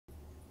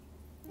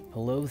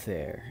Hello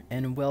there,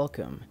 and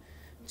welcome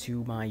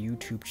to my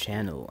YouTube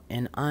channel,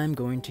 and I'm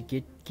going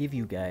to give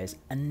you guys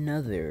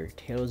another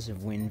Tales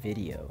of Win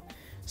video.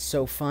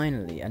 So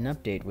finally, an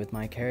update with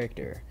my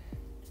character.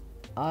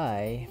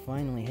 I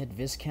finally hit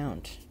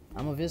Viscount.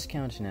 I'm a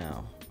Viscount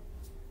now.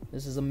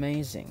 This is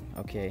amazing.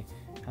 Okay,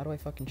 how do I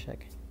fucking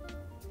check?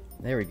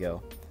 There we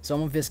go. So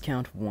I'm a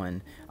Viscount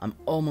 1. I'm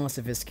almost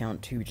a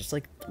Viscount 2, just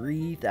like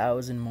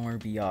 3,000 more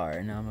BR,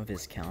 and now I'm a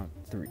Viscount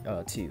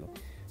 2.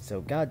 So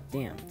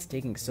goddamn, it's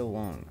taking so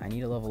long. I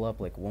need to level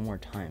up like one more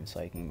time so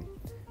I can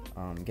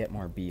get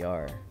more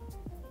BR.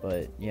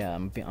 But yeah,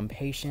 I'm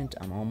patient.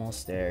 I'm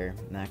almost there.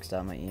 Maxed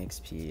out my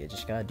EXP. I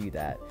just gotta do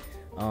that.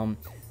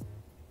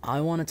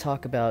 I want to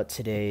talk about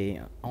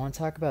today. I want to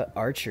talk about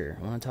Archer.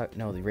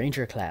 The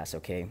Ranger class.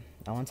 Okay.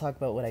 I want to talk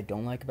about what I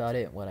don't like about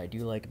it, what I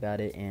do like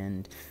about it,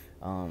 and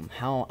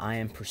how I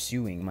am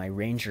pursuing my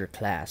Ranger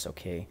class.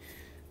 Okay.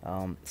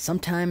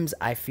 Sometimes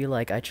I feel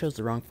like I chose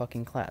the wrong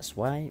fucking class.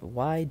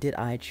 Why did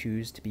I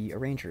choose to be a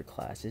Ranger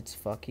class? It's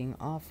fucking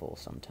awful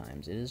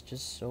sometimes. It is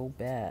just so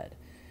bad.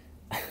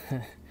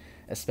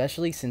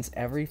 Especially since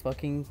every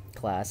fucking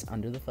class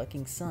under the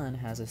fucking sun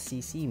has a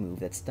CC move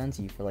that stuns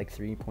you for like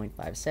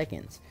 3.5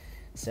 seconds.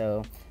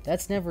 So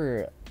that's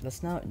never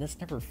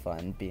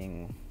fun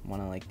being one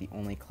of like the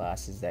only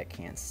classes that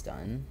can't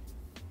stun.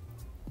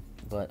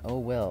 But oh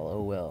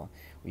well.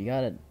 We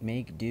gotta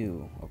make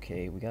do,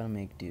 okay? We gotta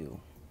make do.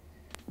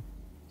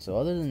 So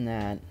other than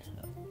that,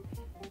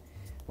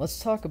 let's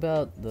talk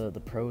about the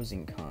pros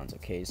and cons,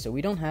 okay? So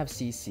we don't have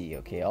CC,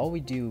 okay? All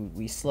we do,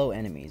 we slow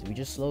enemies. We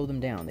just slow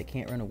them down. They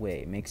can't run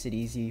away. It makes it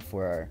easy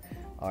for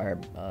our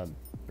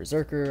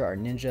Berserker, our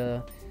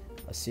Ninja,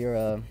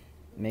 Asira.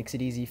 Makes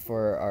it easy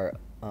for our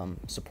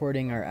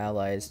supporting our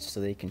allies so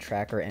they can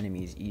track our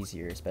enemies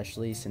easier,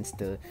 especially since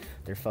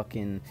they're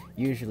fucking,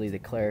 usually the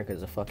cleric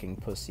is a fucking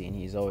pussy and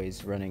he's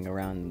always running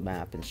around the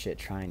map and shit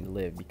trying to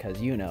live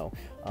because, you know,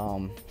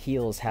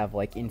 heals have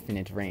like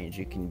infinite range.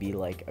 You can be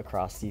like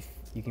across the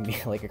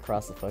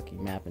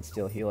fucking map and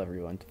still heal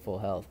everyone to full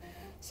health.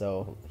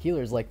 So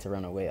healers like to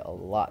run away a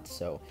lot,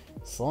 so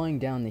slowing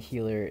down the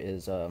healer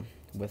is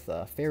with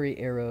a fairy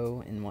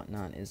arrow and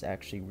whatnot is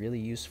actually really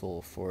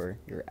useful for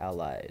your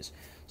allies.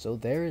 So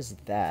there is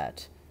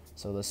that.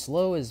 So the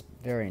slow is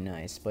very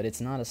nice, but it's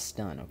not a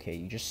stun, okay?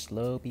 You just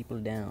slow people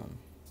down.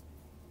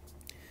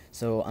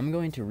 So I'm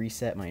going to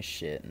reset my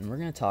shit, and we're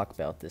gonna talk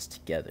about this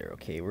together,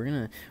 okay?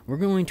 We're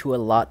going to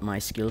allot my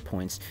skill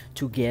points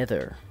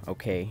together,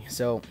 okay?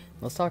 So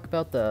let's talk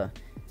about the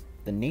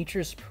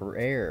Nature's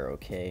Prayer,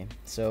 okay?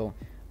 So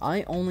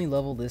I only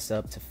leveled this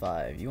up to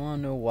 5. You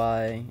wanna know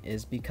why?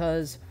 Is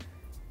because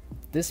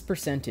this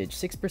percentage,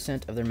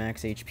 6% of their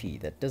max HP,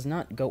 that does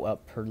not go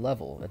up per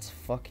level. That's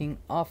fucking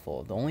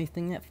awful. The only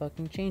thing that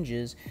fucking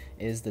changes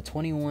is the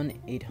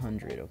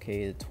 21,800,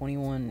 okay? The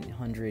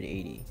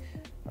 2180.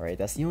 Alright,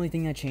 that's the only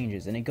thing that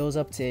changes. And it goes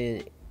up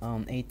to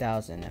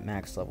 8,000 at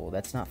max level.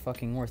 That's not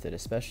fucking worth it,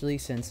 especially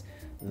since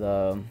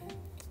the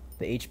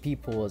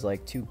HP pool is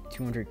like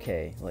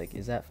 200k. Like,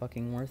 is that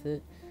fucking worth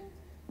it?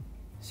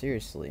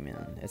 Seriously,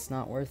 man, it's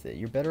not worth it.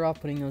 You're better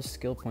off putting those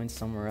skill points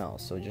somewhere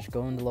else, so just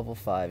going to level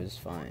 5 is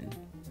fine.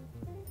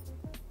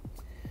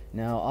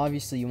 Now,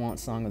 obviously you want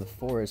Song of the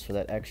Forest for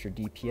that extra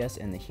DPS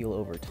and the heal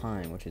over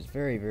time, which is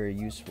very, very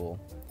useful.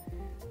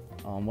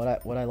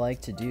 What I like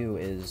to do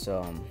is,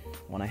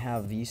 when I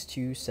have these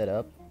two set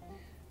up,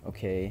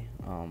 okay,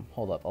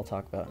 hold up, I'll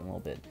talk about it in a little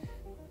bit.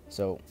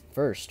 So,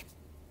 first,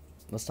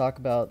 let's talk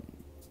about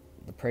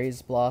the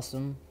Praise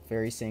Blossom,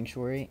 Fairy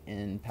Sanctuary,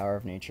 and Power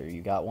of Nature.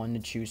 You got one to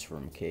choose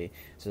from, okay?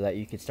 So that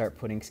you could start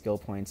putting skill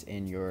points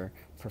in your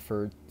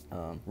preferred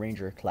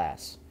Ranger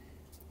class.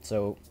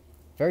 So,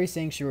 Fairy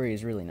Sanctuary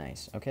is really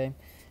nice, okay?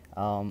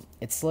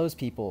 It slows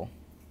people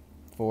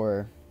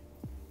for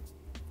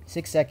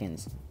 6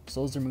 seconds,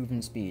 slows their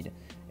movement speed.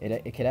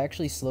 It could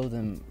actually slow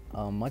them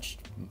much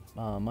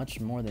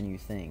more than you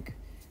think.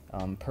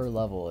 Per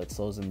level, it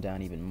slows them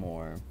down even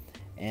more.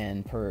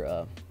 And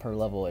per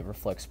level, it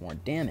reflects more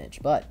damage.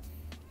 But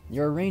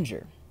you're a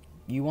ranger.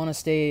 You want to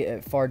stay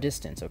at far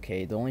distance,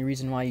 okay? The only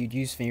reason why you'd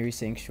use Fairy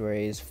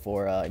Sanctuary is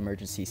for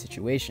emergency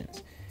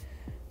situations.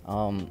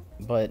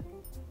 But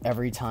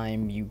every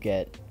time you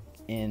get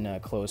in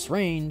close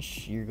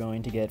range, you're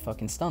going to get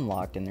fucking stun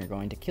locked and they're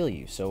going to kill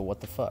you. So what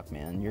the fuck,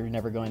 man? You're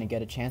never going to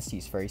get a chance to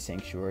use Fairy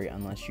Sanctuary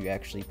unless you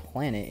actually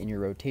plan it in your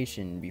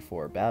rotation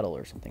before battle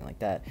or something like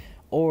that.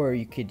 Or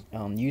you could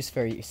use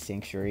Fairy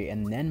Sanctuary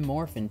and then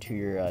morph into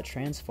your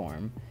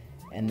transform,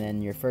 and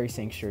then your Fairy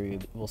Sanctuary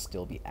will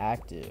still be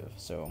active.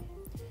 So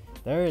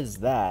there is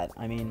that.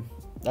 I mean,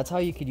 that's how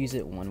you could use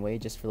it one way,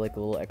 just for like a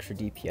little extra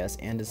DPS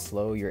and to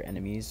slow your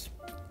enemies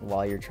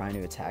while you're trying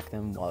to attack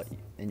them while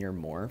in your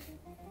morph.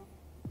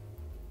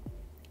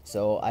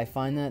 So I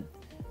find that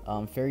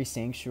Fairy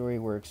Sanctuary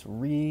works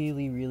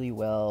really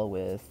well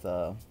with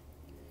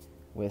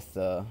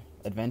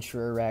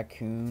Adventurer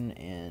Raccoon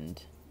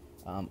and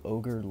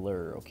Ogre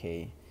Lure,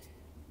 okay?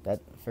 That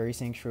Fairy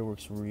Sanctuary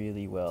works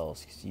really well,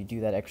 because you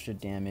do that extra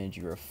damage,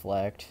 you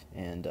reflect,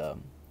 and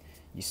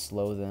you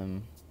slow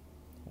them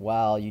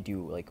while you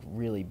do like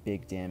really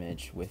big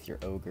damage with your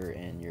ogre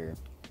and your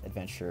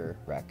adventurer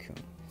raccoon.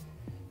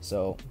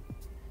 So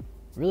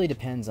really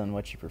depends on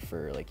what you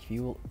prefer. Like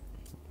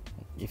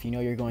if you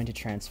know you're going to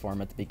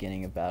transform at the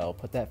beginning of battle,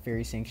 put that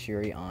fairy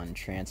sanctuary on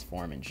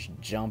transform and just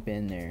jump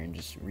in there and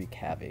just wreak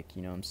havoc,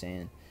 you know what I'm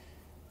saying?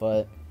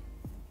 But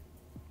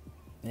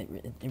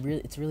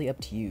it's really up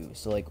to you.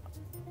 So like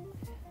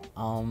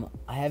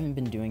I haven't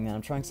been doing that.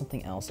 I'm trying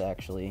something else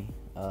actually.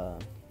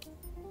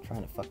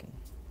 Trying to fucking,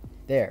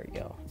 there we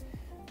go.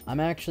 I'm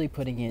actually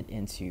putting it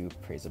into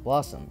Praise of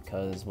Blossom,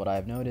 because what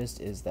I've noticed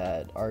is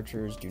that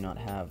archers do not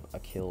have a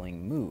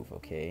killing move,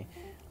 okay?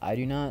 I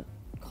do not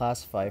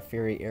classify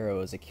Fairy Arrow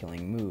as a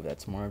killing move.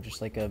 That's more of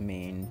just like a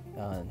main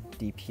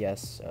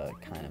DPS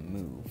kind of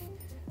move.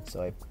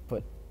 So I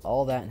put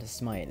all that into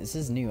Smite. This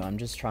is new. I'm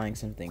just trying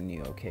something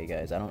new, okay,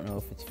 guys? I don't know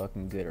if it's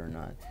fucking good or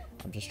not.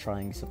 I'm just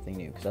trying something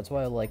new, because that's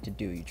what I like to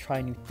do. You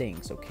try new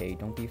things, okay?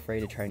 Don't be afraid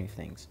to try new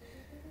things.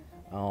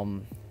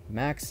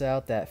 Max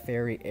out that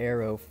Fairy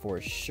Arrow for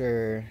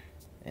sure,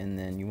 and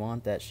then you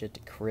want that shit to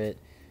crit.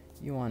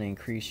 You want to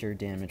increase your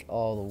damage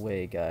all the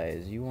way,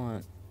 guys. You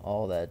want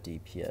all that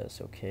DPS,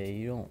 okay?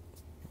 You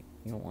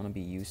don't want to be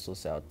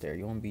useless out there.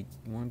 You want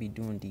to be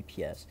doing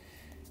DPS.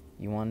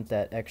 You want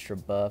that extra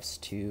buffs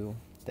too,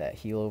 that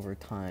heal over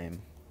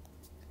time.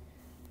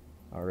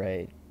 All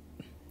right,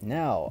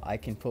 now I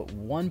can put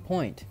 1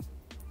 point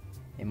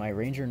in my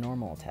ranger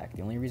normal attack.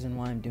 The only reason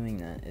why I'm doing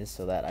that is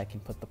so that I can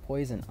put the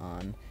poison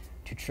on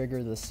to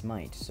trigger the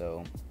smite.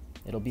 So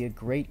it'll be a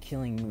great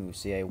killing move.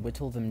 See, I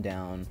whittle them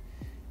down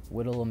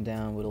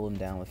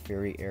with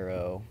Fairy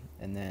Arrow,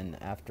 and then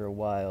after a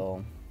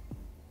while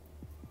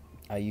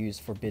I use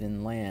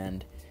Forbidden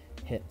Land,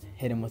 hit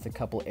him with a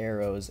couple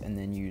arrows, and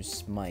then use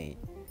Smite.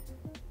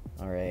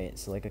 Alright,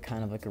 so like a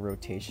kind of like a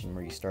rotation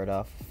where you start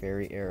off with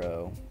Fairy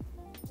Arrow,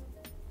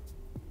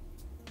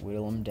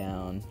 whittle him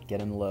down,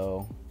 get him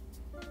low,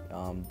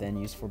 then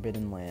use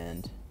Forbidden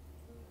Land,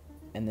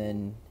 and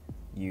then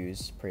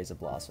use Praise of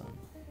Blossom.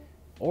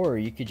 Or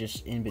you could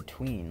just in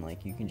between,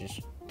 like you can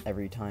just,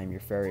 every time your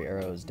Fairy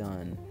Arrow is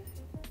done,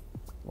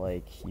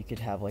 like you could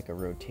have like a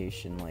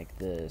rotation like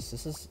this.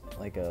 This is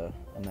like a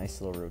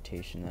nice little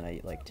rotation that I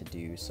like to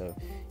do. So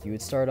you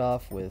would start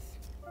off with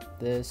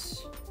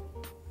this,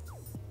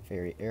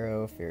 Fairy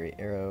Arrow, Fairy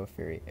Arrow,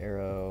 Fairy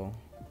Arrow,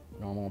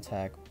 normal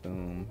attack,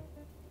 boom,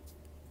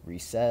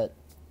 reset.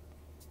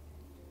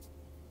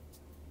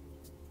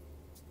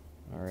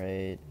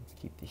 Alright,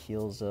 keep the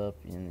heals up,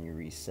 and then you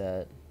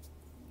reset.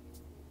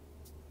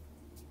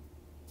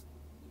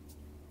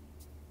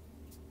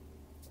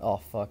 Oh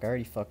fuck, I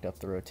already fucked up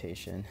the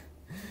rotation.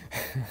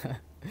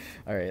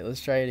 Alright,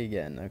 let's try it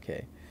again.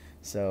 Okay,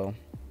 so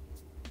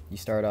you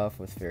start off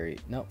with Fairy...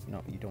 No,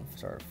 you don't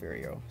start with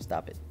Fairy Arrow.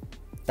 Stop it.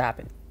 Stop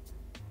it.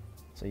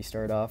 So you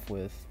start off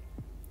with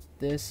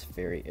this,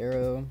 Fairy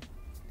Arrow,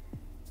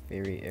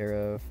 Fairy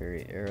Arrow,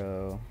 Fairy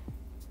Arrow,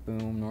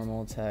 boom,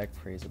 normal attack,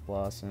 Praise of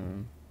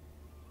Blossom.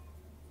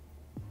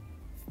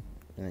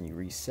 And then you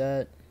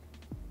reset.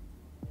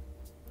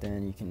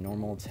 Then you can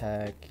normal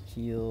attack,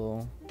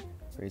 heal,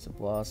 Praise of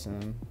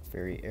Blossom,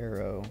 Fairy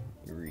Arrow,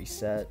 you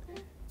reset,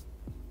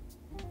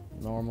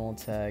 normal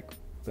attack,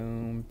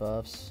 boom,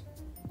 buffs,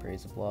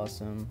 Praise of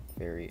Blossom,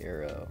 Fairy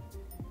Arrow.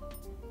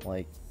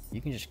 Like,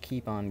 you can just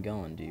keep on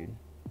going, dude.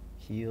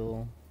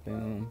 Heal,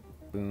 boom,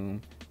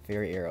 boom,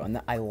 Fairy Arrow.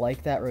 And I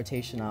like that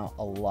rotation out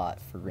a lot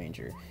for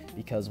Ranger,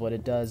 because what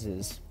it does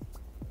is,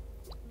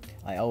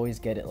 I always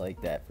get it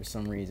like that for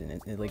some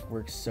reason. It like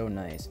works so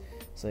nice.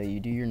 So you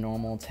do your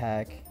normal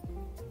attack,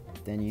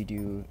 then you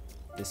do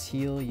this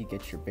heal, you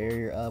get your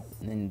barrier up,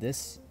 and then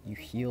this you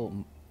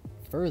heal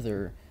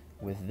further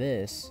with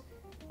this.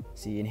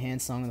 See,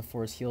 Enhanced Song of the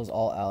Forest heals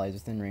all allies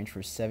within range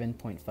for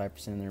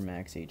 7.5% of their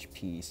max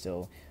HP.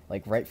 So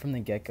like right from the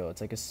get-go,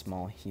 it's like a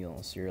small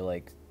heal. So you're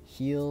like,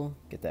 heal,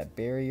 get that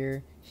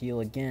barrier, heal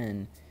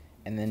again,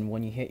 and then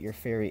when you hit your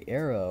Fairy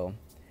Arrow,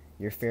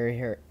 your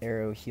Fairy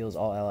Arrow heals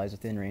all allies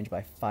within range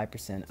by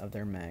 5% of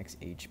their max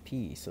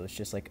HP. So it's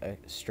just like a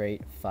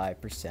straight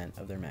 5%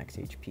 of their max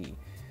HP.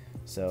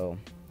 So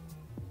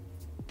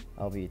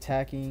I'll be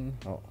attacking.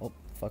 Oh,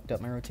 fucked up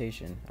my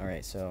rotation.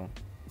 Alright, so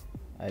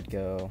I'd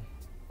go,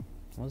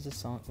 what was this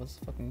song? What's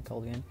it fucking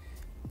called again?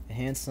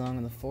 Enhanced Song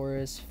of the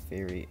Forest,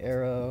 Fairy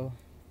Arrow,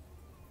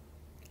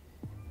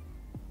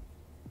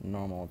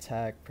 normal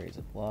attack, Praise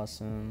of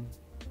Blossom,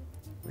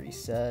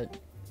 reset.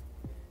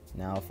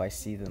 Now if I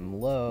see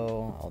them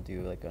low, I'll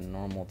do like a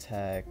normal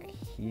attack,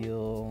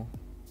 heal,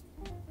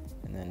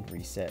 and then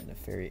reset the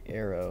Fairy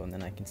Arrow, and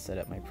then I can set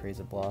up my Praise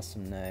of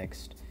Blossom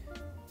next.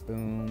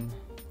 Boom,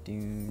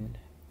 doom,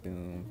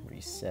 boom,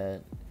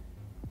 reset.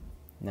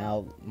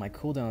 Now my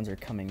cooldowns are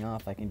coming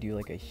off. I can do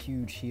like a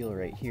huge heal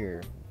right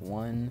here.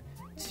 1,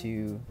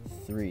 2,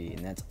 3,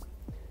 and it's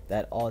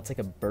like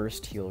a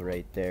burst heal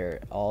right there.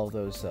 All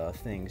those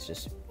things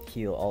just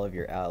heal all of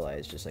your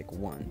allies, just like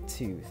 1,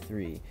 2,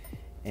 3.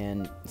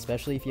 And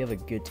especially if you have a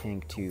good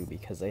tank too,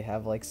 because they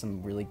have like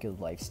some really good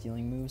life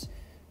stealing moves.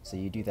 So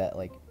you do that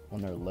like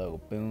when they're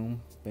low,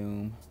 boom,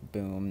 boom,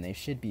 boom. They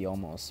should be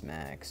almost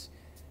max.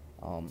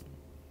 um,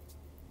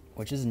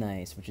 which is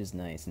nice,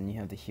 and you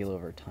have the heal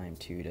over time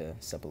too to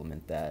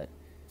supplement that.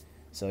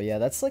 So yeah,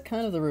 that's like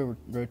kind of the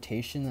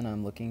rotation that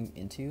I'm looking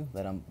into,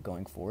 that I'm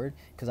going forward,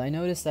 because I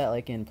noticed that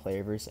like in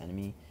player versus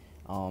enemy,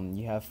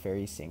 you have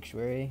Fairy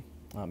Sanctuary.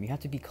 You have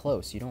to be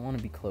close. You don't want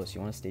to be close.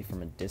 You want to stay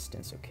from a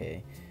distance,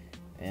 okay?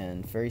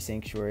 And Fairy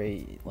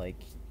Sanctuary, like,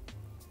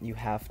 you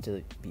have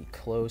to be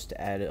close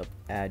to add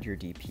your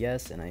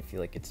DPS, and I feel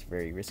like it's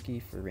very risky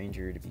for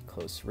Ranger to be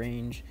close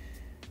range,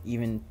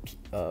 even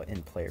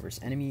in player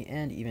versus enemy,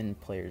 and even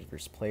players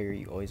versus player.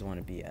 You always want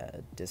to be at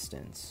a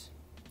distance,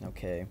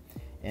 okay?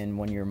 And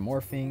when you're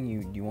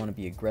morphing, you want to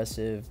be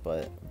aggressive,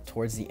 but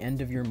towards the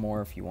end of your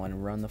morph, you want to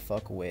run the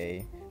fuck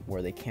away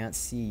where they can't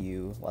see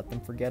you, let them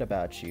forget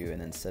about you,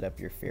 and then set up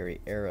your fairy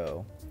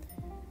arrow.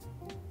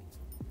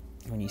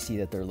 When you see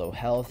that they're low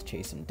health,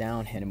 chase them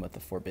down, hit them with the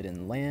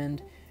forbidden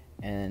land,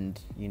 and,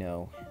 you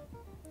know,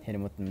 hit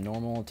them with the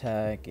normal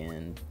attack,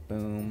 and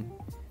boom,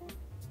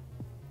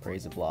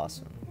 praise the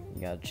blossom. You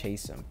gotta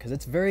chase them, because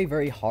it's very,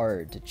 very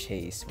hard to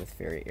chase with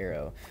fairy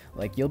arrow.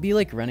 Like, you'll be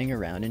like running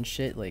around and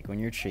shit, like when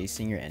you're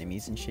chasing your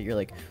enemies and shit, you're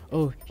like,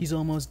 oh, he's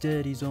almost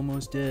dead,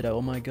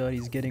 oh my god,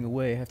 he's getting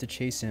away, I have to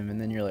chase him. And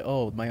then you're like,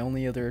 oh, my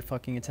only other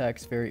fucking attack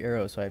is fairy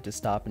arrow, so I have to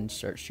stop and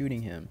start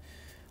shooting him.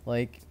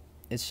 Like,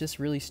 it's just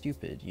really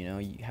stupid, you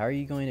know? How are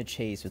you going to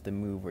chase with a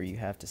move where you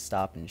have to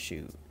stop and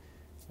shoot?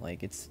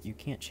 Like, you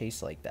can't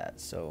chase like that,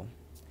 so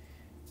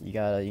you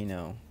gotta, you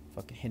know,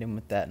 fucking hit him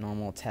with that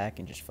normal attack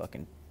and just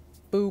fucking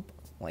boop,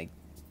 like,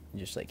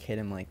 just like hit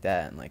him like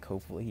that, and like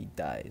hopefully he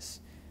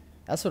dies.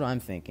 That's what I'm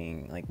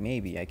thinking. Like,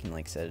 maybe I can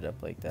like set it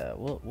up like that.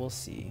 We'll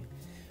see.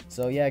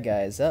 So yeah,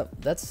 guys,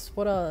 that's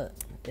what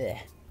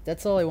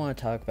that's all I want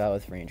to talk about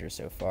with Ranger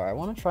so far. I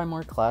want to try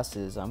more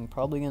classes. I'm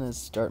probably gonna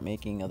start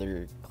making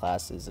other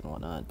classes and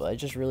whatnot, but I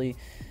just really,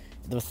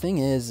 the thing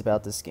is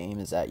about this game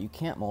is that you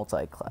can't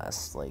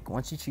multi-class. Like,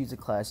 once you choose a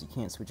class, you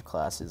can't switch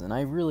classes, and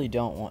I really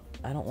don't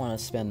want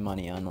to spend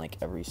money on like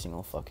every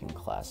single fucking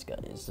class,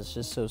 guys. It's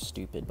just so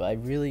stupid. But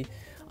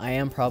I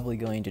am probably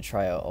going to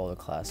try out all the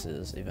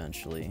classes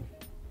eventually,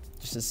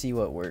 just to see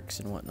what works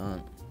and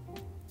whatnot.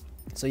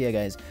 So yeah,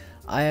 guys,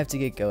 I have to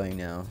get going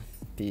now.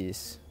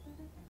 Peace.